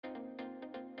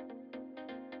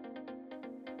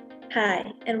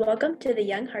Hi, and welcome to the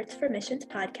Young Hearts for Missions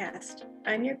podcast.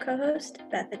 I'm your co-host,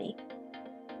 Bethany.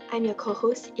 I'm your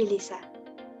co-host, Elisa.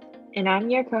 And I'm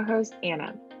your co-host,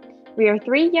 Anna. We are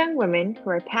three young women who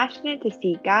are passionate to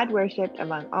see God worshipped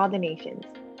among all the nations.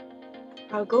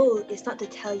 Our goal is not to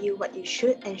tell you what you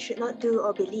should and should not do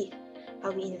or believe,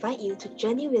 but we invite you to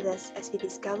journey with us as we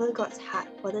discover God's heart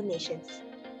for the nations.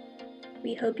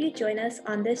 We hope you join us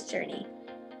on this journey.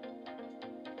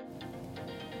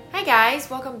 Hi guys,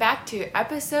 welcome back to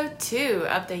episode 2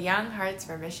 of the Young Hearts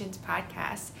for Missions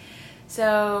podcast.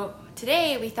 So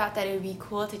today we thought that it would be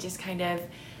cool to just kind of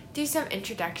do some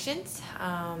introductions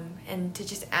and to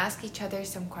just ask each other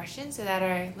some questions so that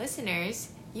our listeners,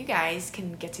 you guys,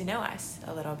 can get to know us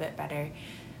a little bit better.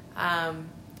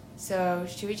 So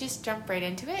should we just jump right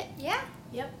into it? Yeah.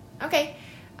 Yep. Okay.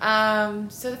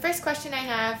 So the first question I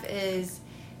have is,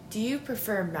 do you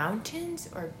prefer mountains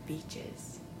or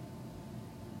beaches?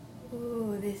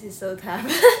 Ooh, this is so tough.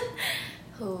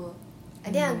 I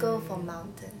think I'll go for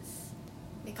mountains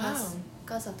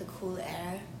because of the cool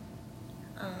air.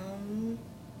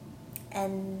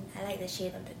 And I like the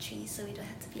shade of the trees, so we don't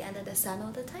have to be under the sun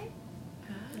all the time.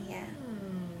 Yeah.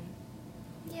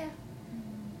 Yeah.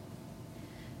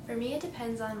 For me, it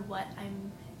depends on what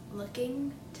I'm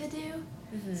looking to do.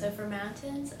 Mm-hmm. So for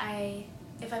mountains,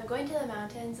 if I'm going to the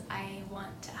mountains, I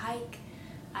want to hike.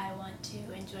 I want to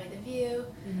enjoy the view.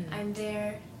 Mm-hmm. I'm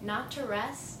there not to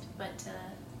rest, but to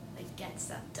get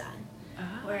stuff done.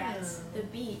 Whereas the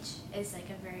beach is a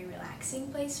very relaxing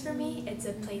place for me. It's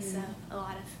a place of a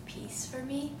lot of peace for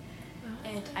me.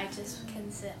 And I just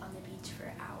can sit on the beach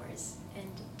for hours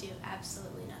and do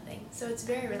absolutely nothing. So it's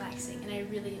very relaxing and I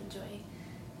really enjoy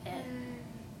it.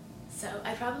 So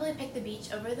I probably pick the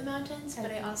beach over the mountains,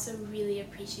 but I also really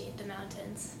appreciate the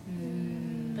mountains.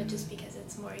 But just because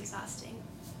it's more exhausting.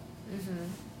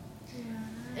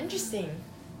 Interesting.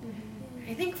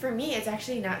 I think for me, it's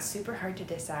actually not super hard to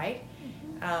decide.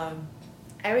 I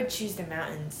would choose the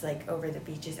mountains over the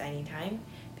beaches anytime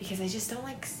because I just don't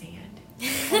like sand.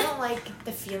 I don't like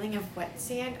the feeling of wet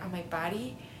sand on my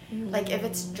body. If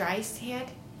it's dry sand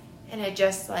and it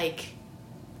just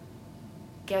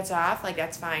gets off,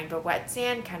 that's fine, but wet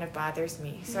sand kind of bothers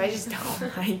me, so I just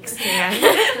don't like sand.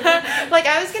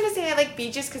 I was gonna say I like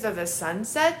beaches because of the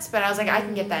sunsets, but I was I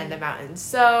can get that in the mountains,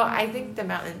 so I think the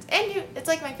mountains, and it's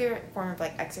my favorite form of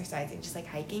exercising, just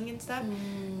hiking and stuff.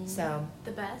 So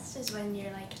the best is when you're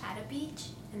at a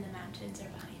beach and the mountains are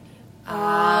behind you.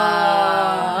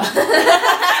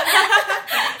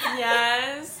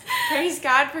 Yes, praise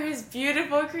God for his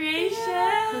beautiful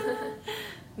creation.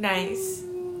 Nice.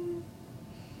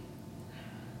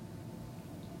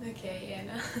 Okay,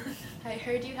 Anna. I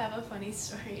heard you have a funny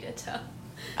story to tell.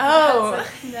 Oh. About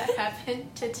something that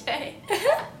happened today.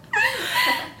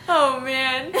 Oh,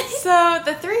 man. So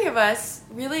the three of us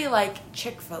really like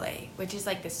Chick-fil-A, which is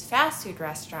this fast food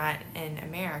restaurant in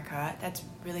America that's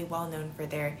really well known for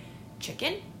their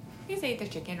chicken. You say their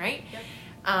chicken, right?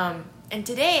 Yep. And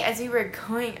today, as we were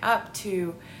going up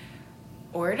to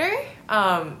order,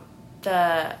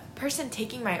 the person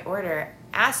taking my order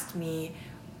asked me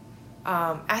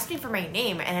for my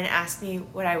name and then asked me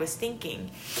what I was thinking.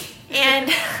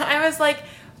 And I was like,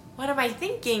 what am I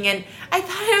thinking? And I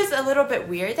thought it was a little bit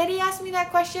weird that he asked me that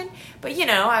question. But,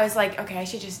 I was like, okay, I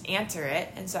should just answer it.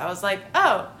 And so I was like,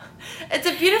 oh, it's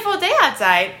a beautiful day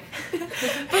outside.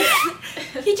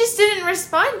 But he just didn't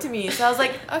respond to me. So I was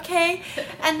like, okay.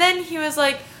 And then he was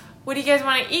like, what do you guys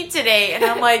want to eat today? And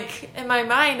I'm like, in my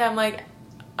mind, I'm like,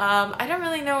 I don't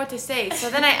really know what to say. So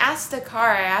then I asked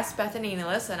Bethany and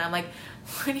Alyssa, and I'm like,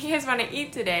 what do you guys want to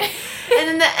eat today? And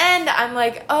in the end, I'm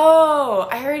like, oh,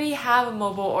 I already have a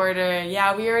mobile order.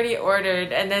 Yeah, we already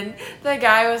ordered. And then the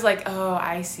guy was like, oh,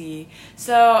 I see.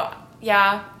 So,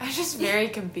 yeah, I was just very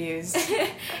confused.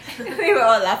 We were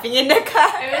all laughing in the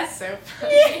car. It was so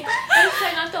funny. I was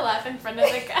trying not to laugh in front of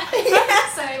the guy.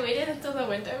 So I waited until the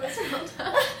window was rolled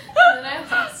up. And then I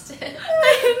lost it.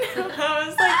 I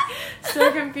was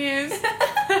so confused.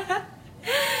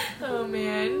 Oh,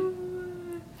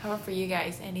 man. How about for you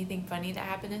guys? Anything funny that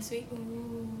happened this week?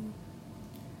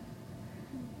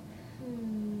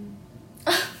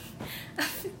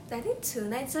 I think 2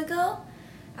 nights ago,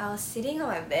 I was sitting on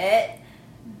my bed.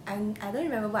 I don't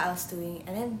remember what I was doing,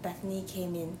 and then Bethany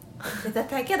came in with a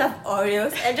packet of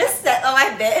Oreos and just sat on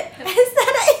my bed and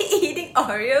started eating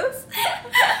Oreos.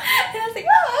 And I was like,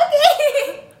 oh,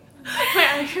 okay. Wait,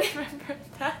 I remember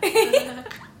that.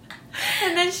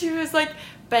 And then she was like,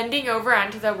 bending over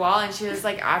onto the wall, and she was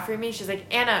like offering me. She's like,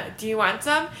 Anna, do you want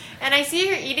some? And I see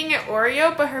her eating an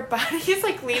Oreo, but her body is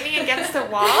like leaning against the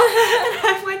wall, and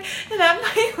I'm like, that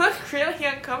might look really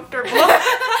uncomfortable.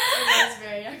 It was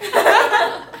very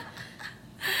uncomfortable.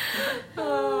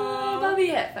 But we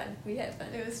had fun.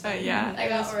 It was fun. Yeah. I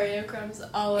got Oreo crumbs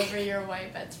all over your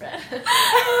white bedspread.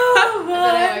 Oh, And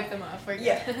then I wiped them off. We're good.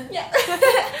 Yeah.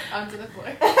 Onto the floor.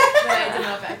 Then I did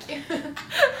not vacuum.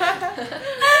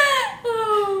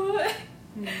 Oh.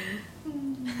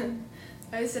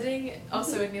 I was sitting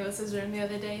also in Neelis's room the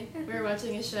other day. We were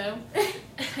watching a show.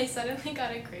 And I suddenly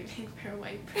got a craving for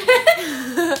white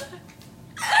bread.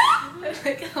 At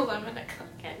like 11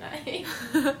 o'clock at night.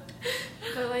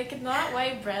 But like not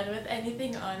white bread with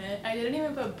anything on it. I didn't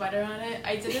even put butter on it.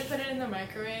 I didn't put it in the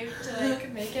microwave to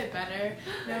like make it better.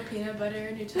 No peanut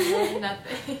butter, Nutella,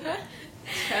 nothing.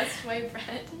 Just white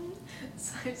bread.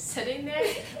 So I'm sitting there,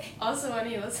 also on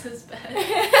Elissa's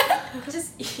bed,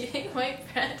 just eating white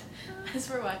bread as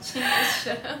we're watching this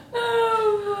show.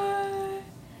 Oh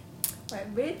my.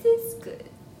 White bread is good.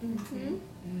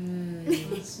 It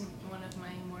was one of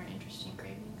my more interesting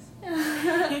cravings.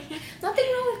 Nothing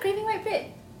wrong with craving white bread.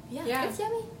 Yeah. It's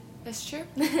yummy. That's true.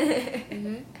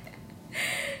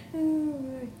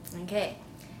 Okay.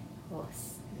 Well,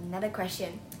 another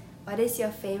question. What is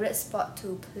your favorite sport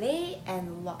to play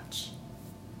and watch?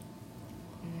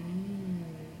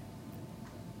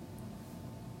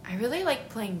 I really like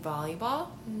playing volleyball,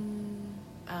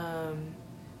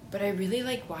 but I really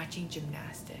like watching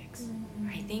gymnastics.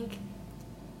 I think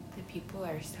the people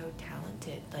are so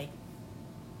talented. Like,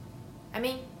 I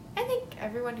mean, I think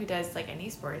everyone who does like any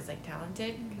sport is like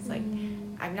talented because like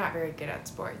I'm not very good at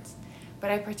sports,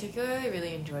 but I particularly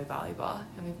really enjoy volleyball,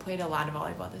 and we played a lot of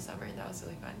volleyball this summer, and that was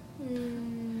really fun.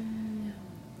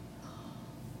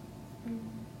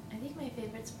 I think my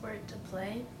favorite sport to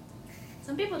play,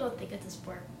 some people don't think it's a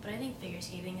sport, but I think figure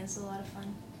skating is a lot of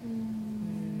fun.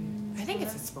 I think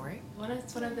it's a sport.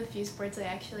 It's one of the few sports I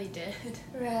actually did.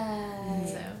 Right.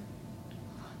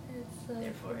 So,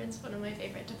 therefore, it's one of my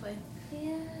favorite to play.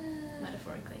 Yeah.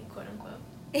 Metaphorically, quote unquote,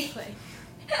 play.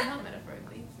 Not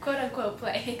metaphorically, quote unquote,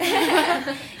 play.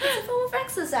 It's a form of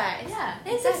exercise. Yeah,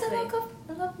 It's exactly. just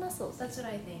a lot of muscles. That's what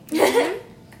I think.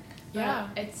 Yeah.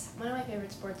 But it's one of my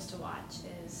favorite sports to watch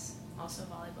is also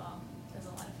volleyball. It's a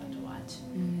lot of fun to watch.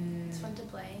 It's fun to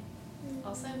play.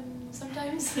 Also,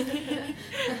 sometimes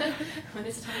when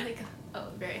it's not like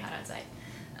very hot outside.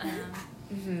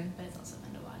 But it's also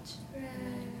fun to watch.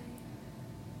 Right.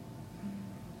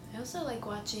 I also like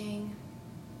watching.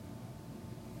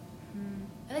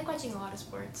 I like watching a lot of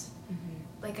sports.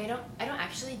 Like I don't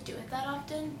actually do it that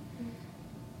often.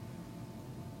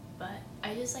 But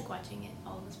I just like watching it,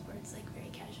 all the sports, like very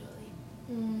casually.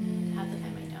 Half the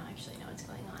time I don't actually know what's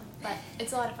going on. But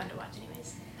it's a lot of fun to watch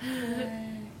anyways.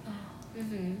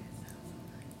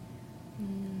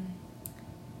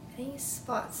 I think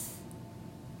sports.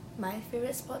 My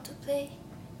favorite sport to play?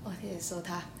 Oh, this is so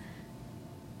tough.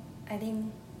 I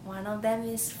think one of them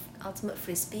is ultimate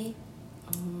frisbee.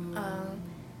 I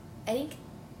think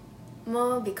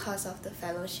more because of the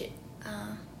fellowship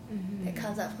that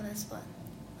comes up from the sport.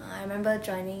 I remember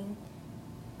joining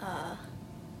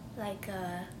like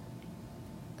a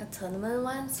tournament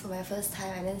once for my first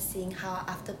time, and then seeing how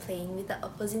after playing with the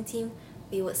opposing team,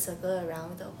 we would circle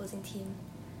around the opposing team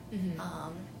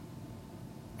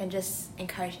and just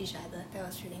encourage each other. That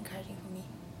was really encouraging for me.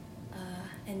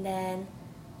 And then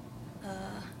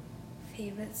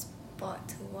favorite sport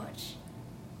to watch.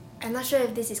 I'm not sure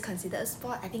if this is considered a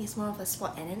sport. I think it's more of a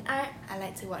sport and an art. I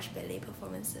like to watch ballet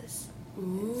performances.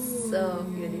 Ooh. So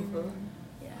beautiful.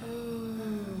 Yeah.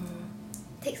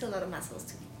 Takes a lot of muscles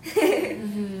too.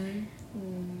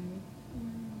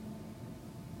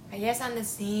 I guess on the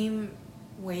same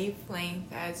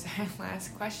wavelength as our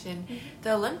last question,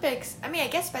 the Olympics, I mean, I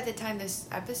guess by the time this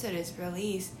episode is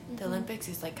released, the Olympics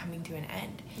is like coming to an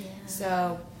end. Yeah.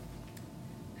 So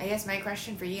I guess my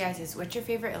question for you guys is, what's your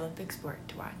favorite Olympic sport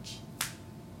to watch?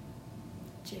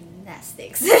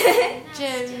 Gymnastics.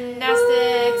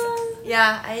 Gymnastics.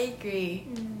 Yeah, I agree.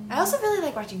 I also really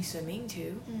like watching swimming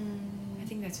too. I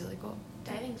think that's really cool.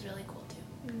 Diving's really cool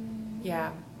too.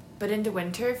 Yeah. But in the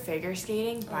winter, figure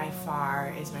skating by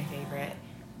far is my favorite.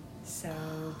 So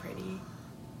pretty.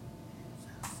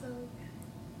 So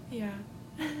Yeah.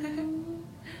 Okay.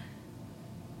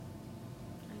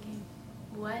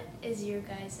 What is your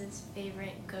guys'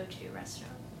 favorite go-to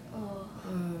restaurant? oh.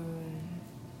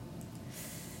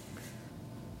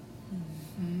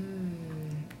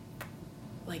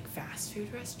 Like fast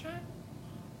food restaurant?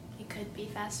 It could be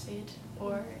fast food,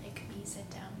 or it could be sit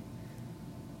down,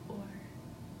 or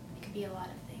it could be a lot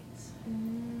of things. things.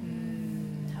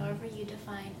 Mm. However you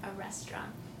define a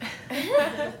restaurant.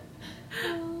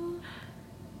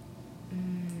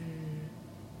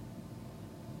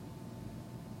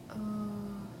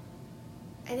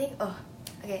 I think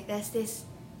okay, there's this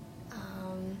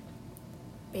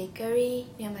bakery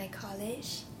near my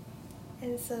college,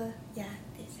 and so yeah,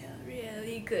 they sell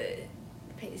really good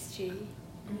pastry,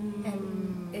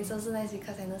 and it's also nice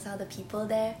because I know some of the people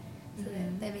there, so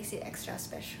that makes it extra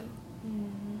special.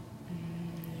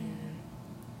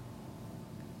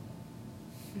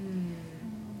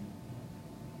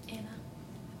 Anna?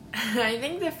 I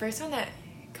think the first one that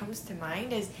comes to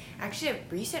mind is actually a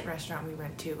recent restaurant we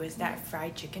went to was that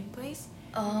fried chicken place.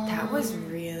 That was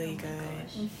really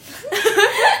good.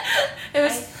 It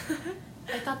was.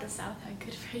 I thought the South had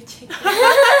good fried chicken.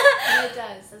 And it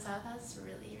does. The South has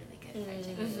really, really good fried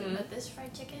chicken. But this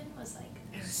fried chicken was like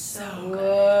It was so good.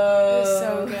 It was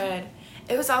so good.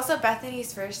 It was also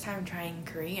Bethany's first time trying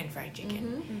Korean fried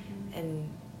chicken, and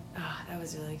that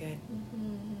was really good.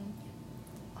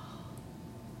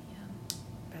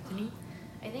 Bethany?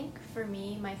 I think for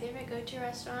me, my favorite go-to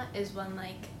restaurant is one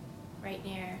like right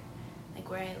near like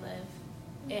where I live.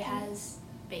 It has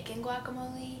bacon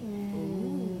guacamole,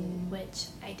 which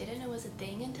I didn't know was a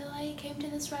thing until I came to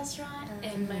this restaurant,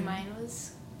 and my mind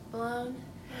was blown.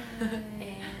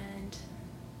 And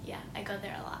yeah, I go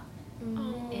there a lot.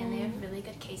 And they have really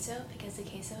good queso because the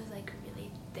queso is like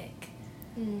really thick,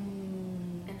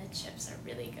 and the chips are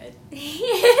really good.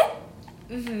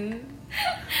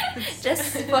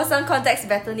 Just for some context,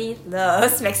 Bethany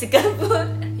loves Mexican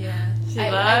food. Yeah, She I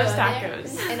loves go there,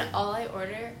 tacos. and all I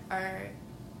order are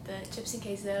the chips and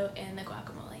queso and the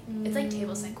guacamole. It's like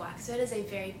table side guac, so it is a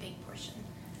very big portion.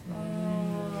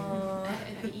 And I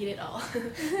eat it all.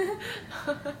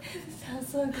 Sounds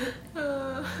so good.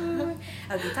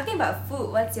 Okay, talking about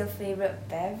food, what's your favorite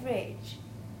beverage?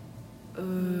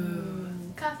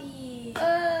 Coffee.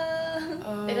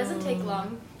 Oh. It doesn't take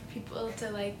long for people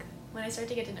to like. When I start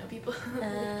to get to know people,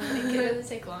 like, it doesn't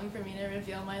take long for me to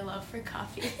reveal my love for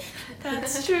coffee.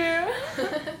 That's true. I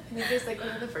think it's like one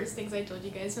of the first things I told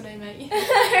you guys when I met you.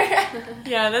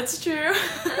 Yeah, that's true.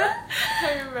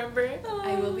 I remember.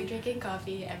 I will be drinking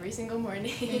coffee every single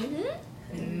morning. I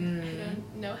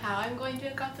don't know how I'm going to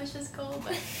accomplish this goal,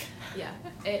 but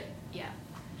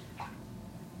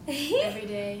every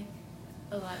day,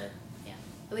 a lot of,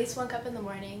 at least 1 cup in the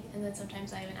morning, and then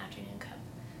sometimes I have an afternoon cup.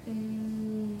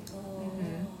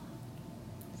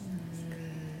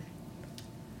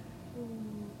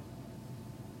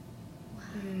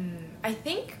 I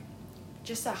think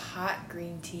just a hot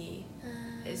green tea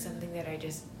is something that I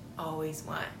just always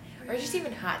want. Or just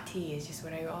even hot tea is just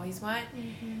what I always want.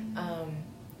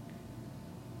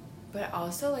 But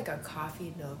also like a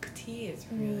coffee milk tea is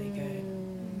really good.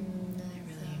 I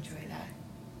really enjoy that.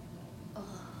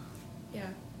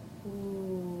 Yeah.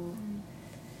 Ooh.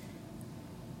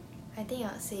 I think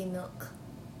I'll say milk.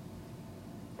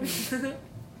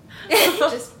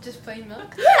 just plain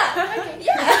milk? Yeah. Okay.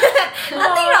 Yeah.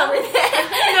 Nothing wrong with that.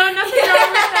 No, nothing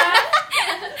wrong with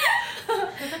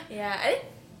that. Yeah,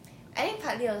 I think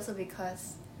partly also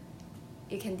because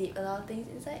you can dip a lot of things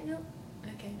inside milk.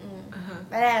 Okay.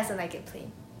 But I also like it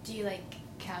plain. Do you like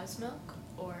cow's milk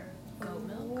or goat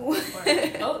milk Ooh. or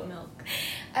oat milk?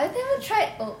 I've never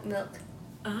tried oat milk.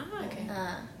 Okay.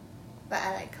 But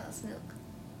I like cow's milk.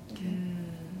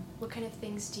 What kind of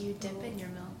things do you dip in your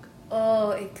milk?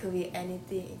 Oh, it could be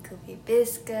anything. It could be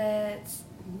biscuits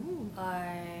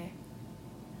or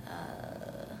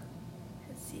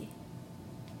let's see,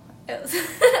 what else?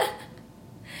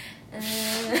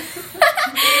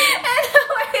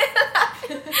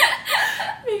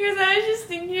 Because I was just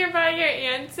thinking about your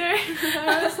answer.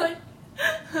 I was like,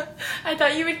 I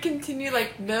thought you would continue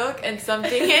like milk and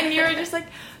something, and you were just like,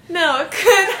 milk.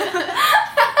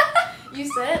 You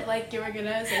said it like you were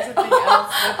gonna say something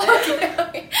else with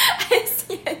it. I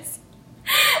see.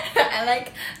 I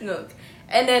like milk.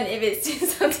 And then if it's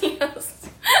just something else.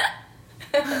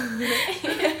 I'm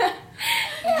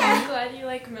glad you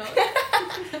like milk.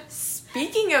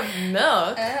 Speaking of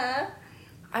milk,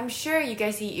 I'm sure you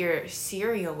guys eat your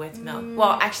cereal with milk.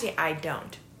 Well, actually, I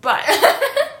don't. But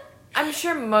I'm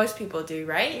sure most people do,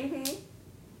 right?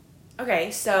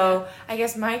 Okay, so I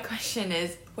guess my question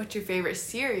is, what's your favorite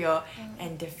cereal?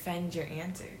 And defend your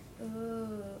answer.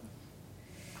 Ooh.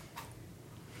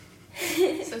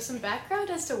 So some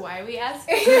background as to why we asked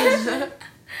this question.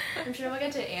 I'm sure we'll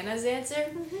get to Anna's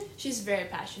answer. She's very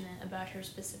passionate about her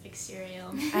specific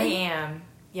cereal. I am.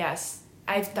 Yes.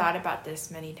 I've thought about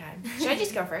this many times. Should I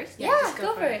just go first? Yeah, just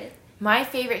go for it. My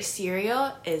favorite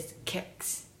cereal is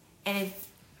Kix. And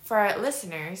for our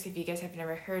listeners, if you guys have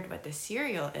never heard what the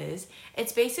cereal is,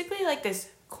 it's basically like this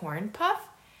corn puff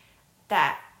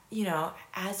that, you know,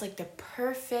 adds like the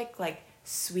perfect like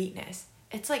sweetness.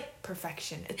 It's like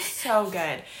perfection. It's so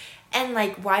good. And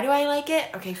like, why do I like it?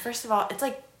 Okay, first of all, it's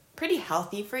like pretty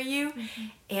healthy for you,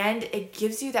 and it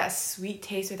gives you that sweet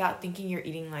taste without thinking you're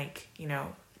eating like, you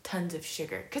know, tons of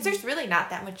sugar, because there's really not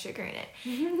that much sugar in it.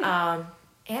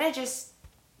 And it just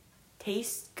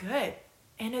tastes good,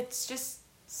 and it's just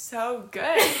so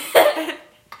good. I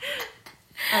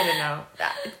don't know.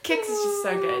 Kix is just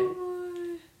so good.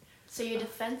 So your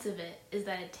defense of it is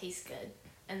that it tastes good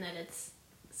and that it's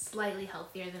slightly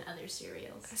healthier than other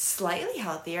cereals. Slightly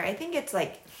healthier. I think it's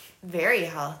like very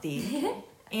healthy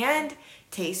and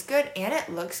tastes good, and it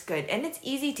looks good, and it's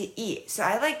easy to eat. So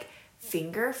I like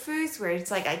finger foods where it's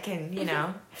like I can, you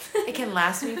know, it can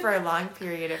last me for a long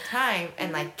period of time,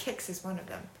 and like Kix is one of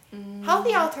them.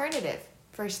 Healthy alternative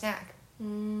for a snack.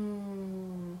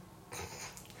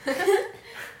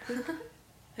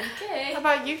 Okay. How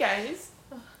about you guys?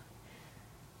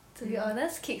 To be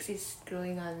honest, Kix is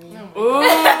growing on me. Ooh.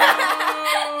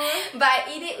 But I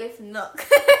eat it with milk.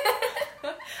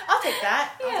 I'll take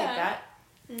that. I'll take Yeah. that.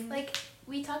 Like,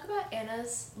 we talk about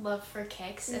Anna's love for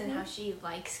Kix and how she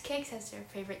likes Kix as her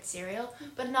favorite cereal,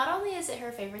 but not only is it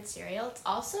her favorite cereal, it's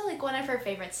also like one of her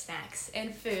favorite snacks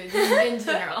and foods in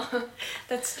general.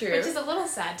 That's true. Which is a little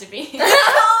sad to me.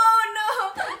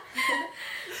 Oh no!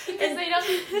 Because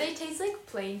they taste like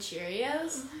plain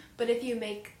Cheerios, but if you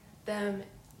make them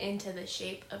into the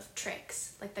shape of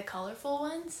Trix, like the colorful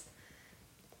ones,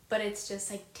 but it's just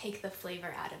like take the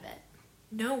flavor out of it.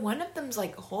 No, one of them's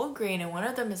like whole grain and one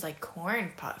of them is like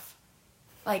corn puff.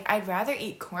 Like, I'd rather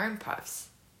eat corn puffs,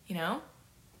 you know?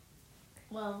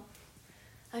 Well,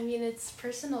 I mean, it's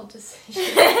personal decision.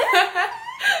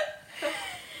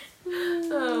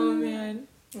 Oh, man.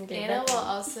 Okay, Anna back will to-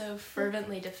 also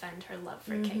fervently defend her love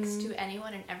for Kix to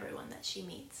anyone and everyone that she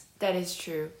meets. That is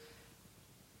true.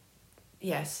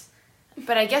 Yes.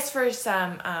 But I guess for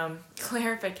some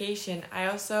clarification, I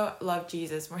also love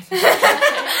Jesus more than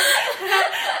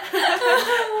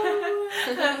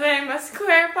I must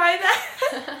clarify that.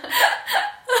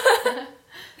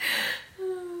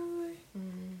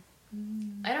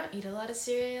 I don't eat a lot of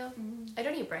cereal. I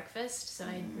don't eat breakfast, so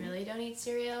I really don't eat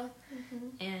cereal.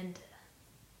 And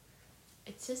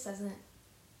it just doesn't,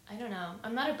 I don't know.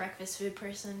 I'm not a breakfast food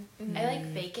person. I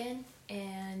like bacon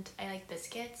and I like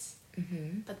biscuits,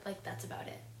 but like that's about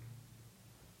it.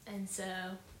 And so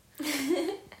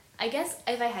I guess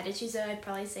if I had to choose though, I'd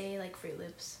probably say like Fruit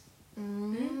Loops.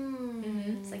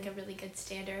 It's like a really good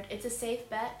standard. It's a safe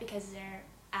bet because they're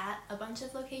at a bunch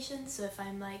of locations, so if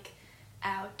I'm like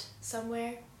out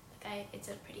somewhere, like it's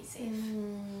a pretty safe.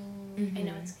 I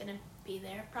know it's gonna be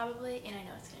there probably, and I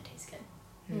know it's gonna taste good.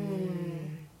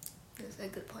 Those are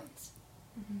good points.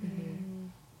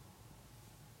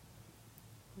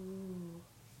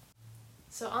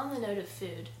 So on the note of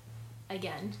food,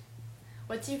 again,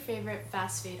 what's your favorite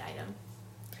fast food item?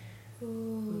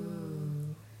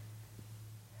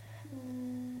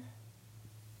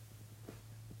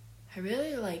 I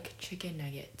really like chicken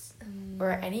nuggets.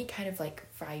 Or any kind of like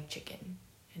fried chicken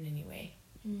in any way.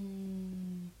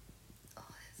 Oh,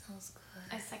 that sounds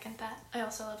good. I second that. I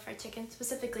also love fried chicken,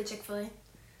 specifically Chick-fil-A.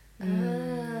 I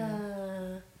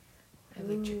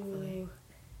like Chick-fil-A.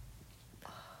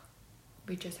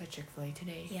 We just had Chick-fil-A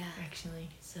today. Yeah. Actually.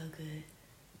 So good.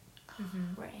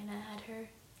 Where Anna had her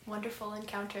wonderful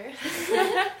encounter.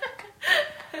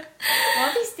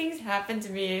 All these things happen to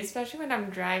me, especially when I'm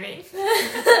driving.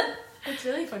 It's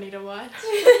really funny to watch.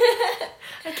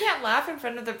 I can't laugh in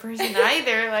front of the person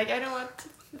either. Like, I don't want to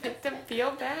make them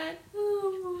feel bad.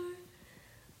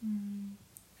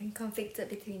 I'm conflicted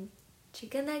between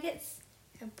chicken nuggets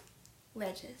and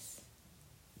wedges.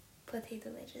 Potato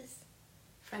wedges.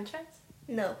 French fries?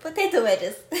 No, potato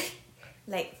wedges.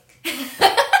 Like.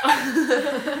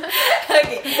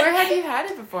 Okay. Where have you had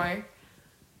it before?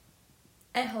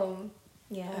 At home.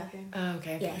 Yeah. Okay. Oh,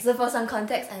 okay. Yeah, so for some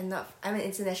context, I'm an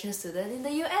international student in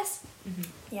the US.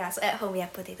 Yeah, so at home we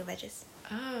have potato wedges.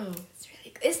 Oh. It's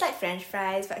really good. It's like French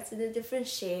fries, but it's in a different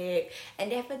shape,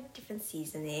 and they have a different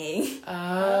seasoning.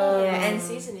 Oh. Yeah, and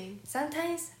Seasoning.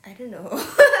 sometimes, I don't know,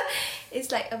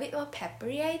 it's like a bit more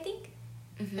peppery, I think.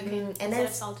 Okay. And And then then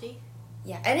salty?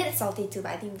 Yeah, and it's salty too,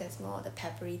 but I think that's more the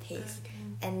peppery taste. Okay.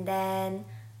 And then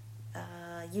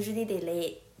usually they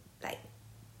lay like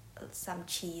some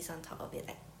cheese on top of it,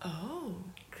 like Oh.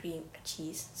 cream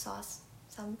cheese sauce,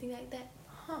 something like that.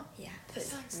 Huh. Yeah, That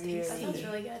so it's sounds really, That sounds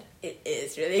really good. It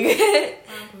is really good.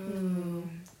 Ooh.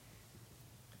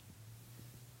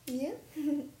 Yeah.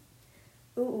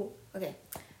 Ooh, okay.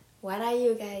 what are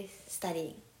you guys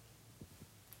studying?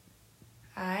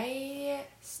 I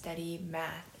study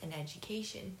math and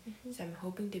education, so I'm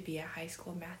hoping to be a high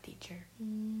school math teacher.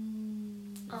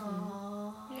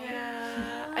 Aww.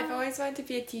 Yeah, I've always wanted to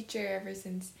be a teacher ever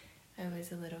since I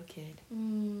was a little kid.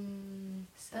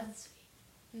 So, That's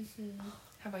sweet.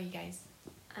 How about you guys?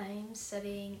 I'm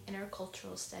studying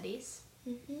intercultural studies.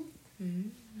 Mm-hmm.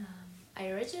 I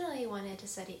originally wanted to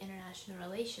study international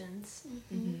relations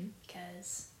Mm-hmm.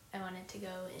 because I wanted to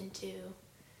go into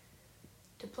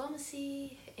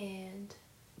diplomacy and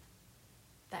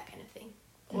that kind of thing,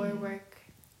 or work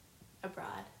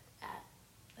abroad at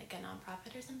like a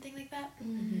nonprofit or something like that.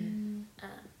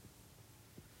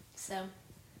 So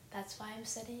that's why I'm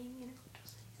studying intercultural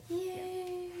studies.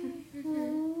 Yay!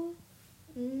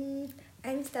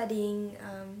 I'm studying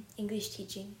English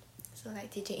teaching, so like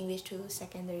teaching English to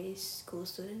secondary school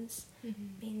students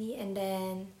mainly, and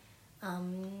then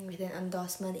with an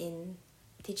endorsement in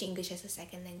teaching English as a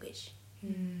second language.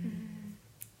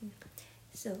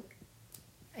 So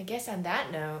I guess on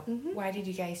that note, why did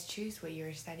you guys choose what you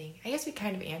were studying? I guess we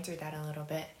kind of answered that a little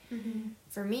bit.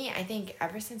 For me, I think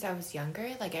ever since I was younger,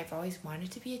 like I've always wanted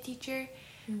to be a teacher.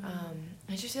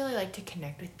 I just really like to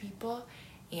connect with people,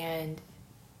 and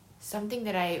something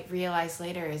that I realized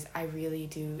later is I really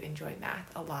do enjoy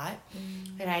math a lot,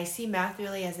 and I see math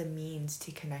really as a means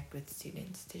to connect with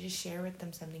students, to just share with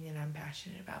them something that I'm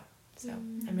passionate about. So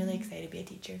I'm really excited to be a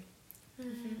teacher.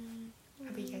 How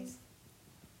about you guys?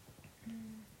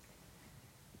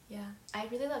 Yeah, I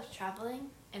really love traveling,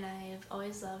 and I've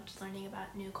always loved learning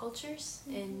about new cultures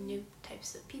and new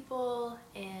types of people,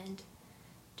 and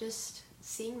just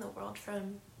seeing the world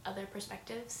from other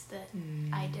perspectives that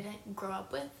I didn't grow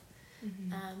up with.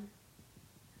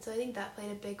 So I think that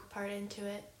played a big part into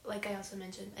it. Like I also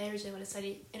mentioned, I originally wanted to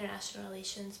study international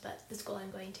relations, but the school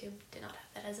I'm going to did not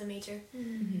have that as a major.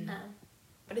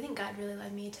 But I think God really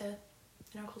led me to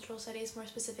intercultural studies more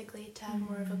specifically, to have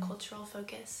more of a cultural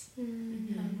focus,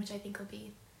 which I think will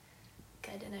be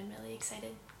good, and I'm really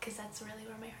excited because that's really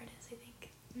where my heart is, I think.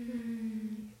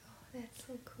 Oh, that's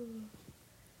so cool.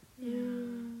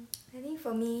 I think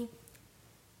for me,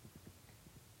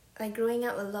 like growing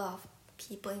up, a lot of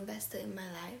people invested in my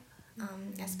life,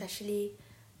 especially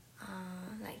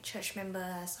like church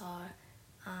members or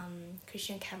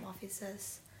Christian camp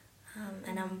officers.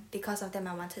 And because of them,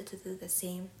 I wanted to do the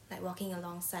same, like walking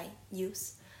alongside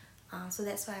youths. So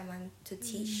that's why I want to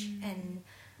teach. And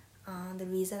the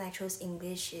reason I chose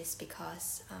English is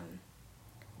because,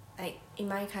 like in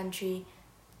my country,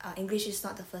 English is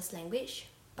not the first language,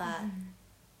 but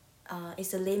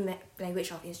it's the main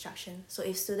language of instruction. So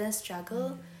if students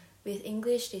struggle with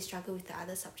English, they struggle with the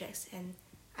other subjects. And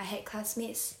I had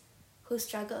classmates who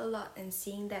struggled a lot, and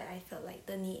seeing that, I felt like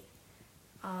the need.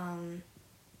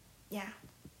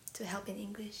 To help in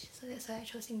English. So that's why I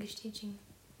chose English teaching.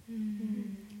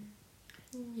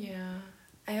 Yeah,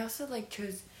 I also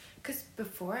chose, because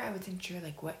before I wasn't sure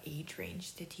like what age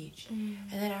range to teach, and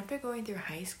then after going through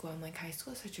high school, I'm like, high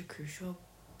school is such a crucial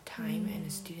time in a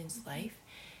student's life,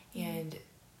 and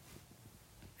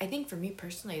I think for me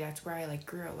personally, that's where I like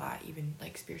grew a lot, even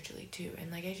like spiritually too,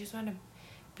 and like I just want to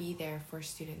be there for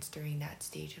students during that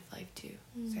stage of life too.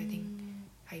 So I think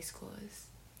high school is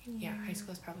high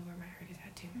school is probably where my heart is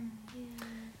at too.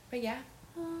 But yeah.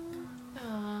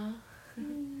 Aww.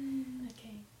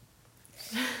 Okay.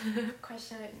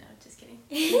 Question, no, just kidding.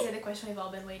 These are the question we've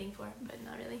all been waiting for, but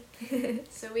not really.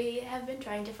 So we have been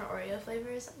trying different Oreo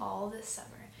flavors all this summer.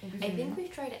 I think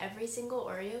we've tried every single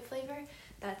Oreo flavor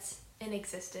that's in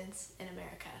existence in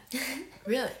America.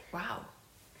 Really? Wow.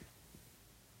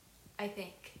 I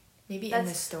think. Maybe in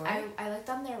the store? I looked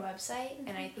on their website,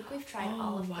 and I think we've tried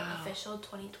all of the official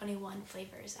 2021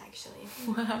 flavors, actually.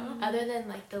 Wow. Other than,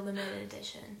 like, the limited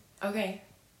edition. Okay.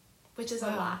 Which is a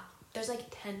lot. There's, like,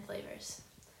 10 flavors.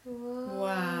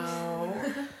 Wow.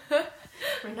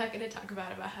 We're not going to talk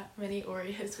about how many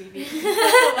Oreos we've eaten.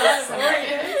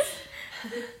 Oreos.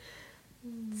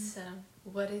 So,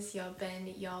 what has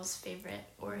been y'all's favorite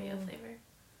Oreo flavor?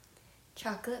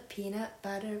 Chocolate peanut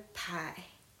butter pie.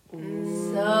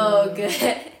 Ooh. So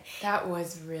good. That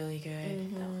was really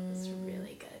good. That was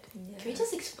really good. Yeah. Can we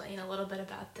just explain a little bit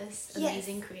about this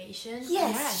amazing creation?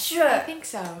 Yes, sure. I think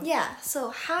so. Yeah,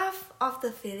 so half of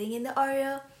the filling in the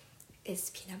Oreo is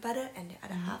peanut butter, and the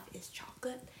other half is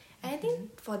chocolate. And I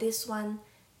think for this one,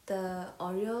 the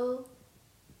Oreo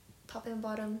top and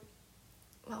bottom,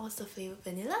 what was the flavor?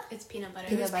 Vanilla? It's peanut butter.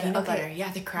 It was butter, peanut okay. butter.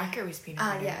 Yeah, the cracker was peanut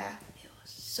butter. Yeah. It was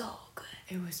so good.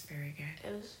 It was very good.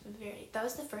 It was that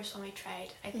was the first one we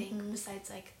tried, I think, besides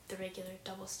like the regular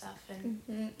double stuff and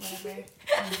whatever.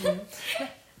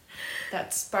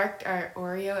 That sparked our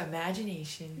Oreo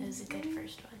imagination. It was a good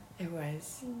first one. It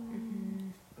was.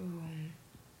 Ooh.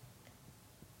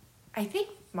 I think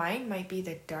mine might be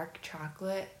the dark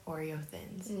chocolate Oreo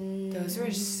Thins. Those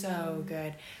were so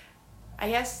good. I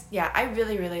guess, yeah, I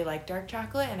really, really like dark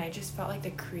chocolate, and I just felt like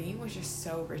the cream was just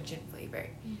so rich in flavor.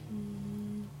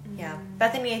 Yeah.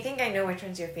 Bethany, I think I know which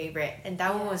one's your favorite, and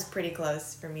that one was pretty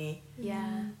close for me.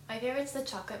 Yeah. My favorite's the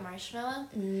chocolate marshmallow,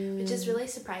 which is really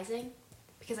surprising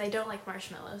because I don't like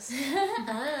marshmallows.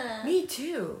 Me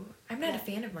too. I'm not a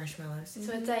fan of marshmallows.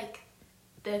 So it's like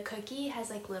the cookie has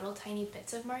like little tiny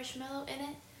bits of marshmallow in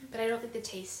it, but I don't think the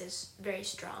taste is very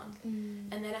strong.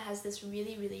 And then it has this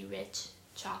really, really rich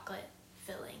chocolate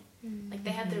filling. Like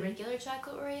they have the regular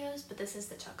chocolate Oreos, but this is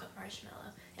the chocolate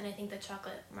marshmallow. And I think the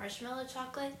chocolate marshmallow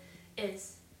chocolate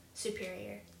is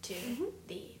superior to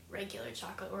the regular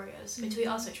chocolate Oreos, which we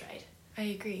also tried. I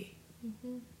agree.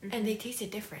 And they tasted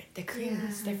different. The cream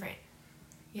was different.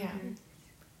 Yeah.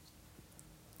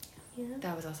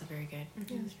 That was also very good.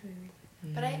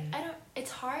 But I don't,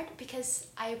 it's hard because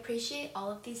I appreciate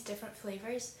all of these different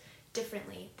flavors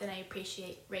differently than I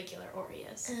appreciate regular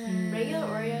Oreos. Regular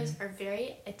Oreos are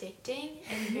very addicting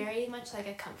and very much like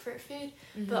a comfort food,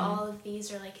 but all of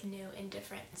these are like new and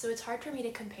different. So it's hard for me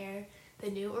to compare the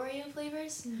new Oreo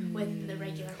flavors with the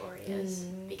regular Oreos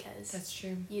because That's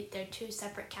true. they're two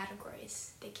separate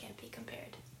categories. They can't be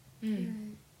compared.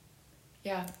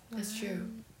 Yeah, that's true.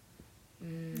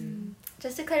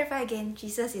 Just to clarify again,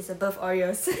 Jesus is above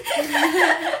Oreos.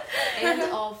 And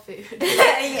all food.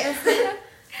 Yes.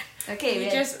 Okay, We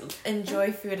just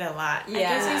enjoy food a lot. I Yeah.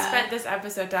 guess we spent this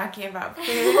episode talking about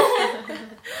food.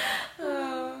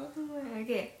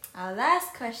 Okay, our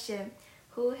last question.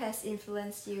 Who has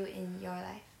influenced you in your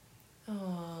life?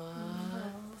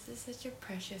 Aww, this is such a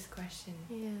precious question.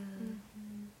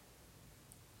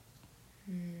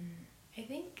 I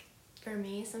think for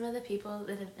me, some of the people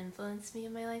that have influenced me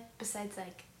in my life, besides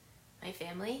like my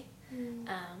family,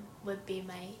 would be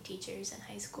my teachers in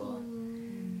high school.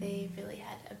 They really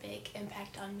had a big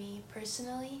impact on me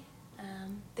personally.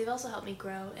 They've also helped me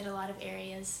grow in a lot of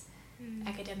areas,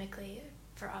 academically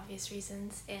for obvious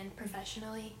reasons, and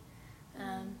professionally,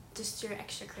 just through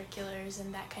extracurriculars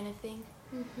and that kind of thing.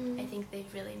 I think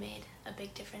they've really made a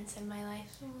big difference in my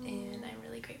life, and I'm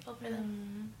really grateful for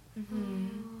them.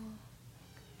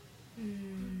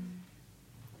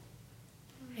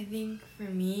 I think for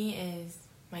me is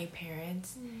my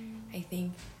parents. I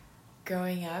think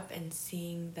growing up and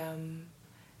seeing them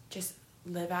just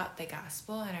live out the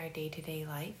gospel in our day-to-day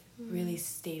life really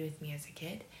stayed with me as a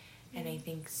kid, and I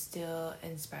think still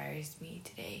inspires me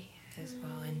today as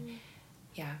well. And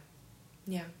yeah,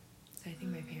 so I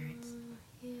think my parents.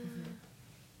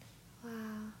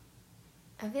 Wow.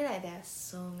 I feel like there are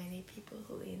so many people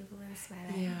who influence my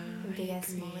life Yeah, in big I and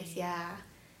small ways. agree. Yeah.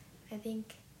 I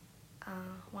think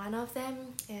one of them,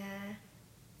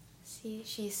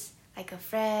 she's like a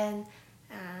friend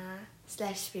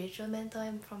 / spiritual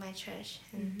mentor from my church.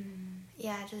 And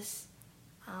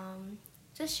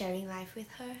just sharing life with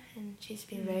her, and she's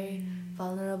been very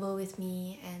vulnerable with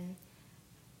me, and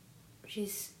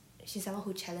she's someone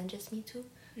who challenges me too.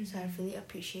 So I really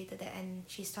appreciated that, and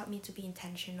she's taught me to be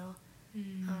intentional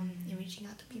in reaching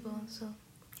out to people. So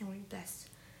I'm really blessed.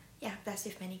 Yeah, blessed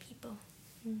with many people.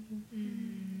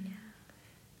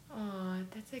 Oh,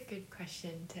 that's a good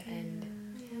question to end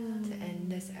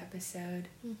this episode.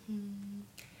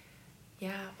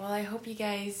 Yeah, well, I hope you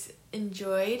guys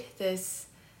enjoyed this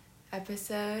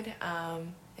episode.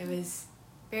 It was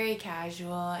very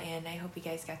casual, and I hope you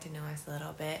guys got to know us a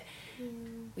little bit.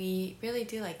 We really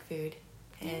do like food,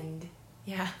 and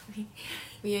yeah,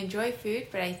 we enjoy food,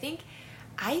 but I think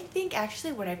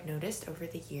actually what I've noticed over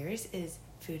the years is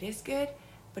food is good,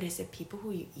 but it's the people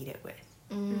who you eat it with.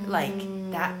 Like,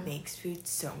 that makes food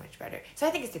so much better. So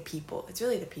I think it's the people. It's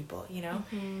really the people, you know?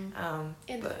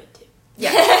 And the food too.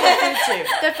 Yeah, the food too.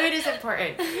 The food is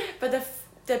important. But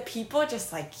the people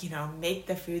just, like, you know, make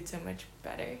the food so much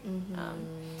better.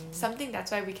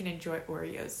 That's why we can enjoy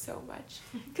Oreos so much.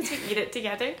 Because we eat it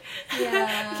together.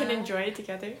 Yeah. We can enjoy it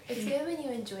together. It's good when you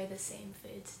enjoy the same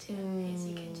foods too, because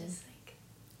you can just like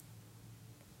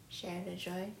Share the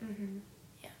joy.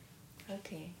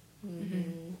 Okay.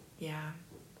 Yeah.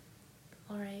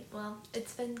 All right. Well,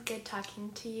 it's been good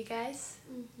talking to you guys.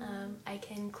 I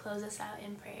can close us out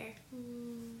in prayer.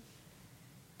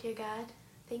 Dear God,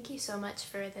 thank you so much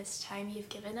for this time you've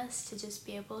given us to just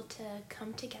be able to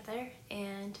come together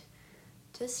and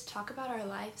just talk about our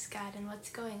lives, God, and what's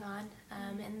going on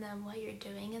in them, what you're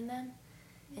doing in them,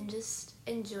 and just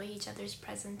enjoy each other's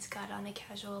presence, God, on a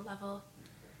casual level.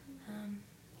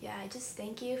 yeah, I just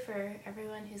thank you for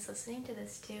everyone who's listening to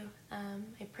this too.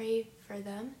 I pray for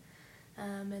them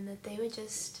and that they would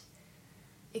just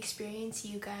experience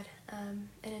you, God,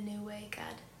 in a new way,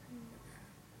 God.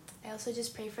 I also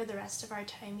just pray for the rest of our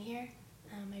time here.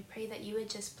 I pray that you would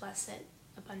just bless it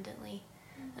abundantly,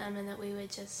 and that we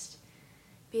would just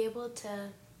be able to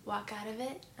walk out of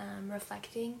it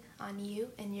reflecting on you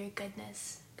and your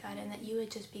goodness, God, and that you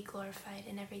would just be glorified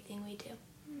in everything we do.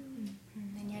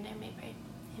 In your name I pray.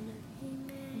 Amen.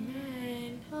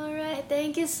 Amen. Alright,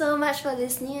 thank you so much for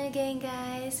listening again,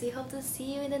 guys. We hope to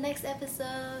see you in the next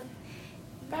episode.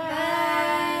 Bye.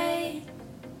 Bye.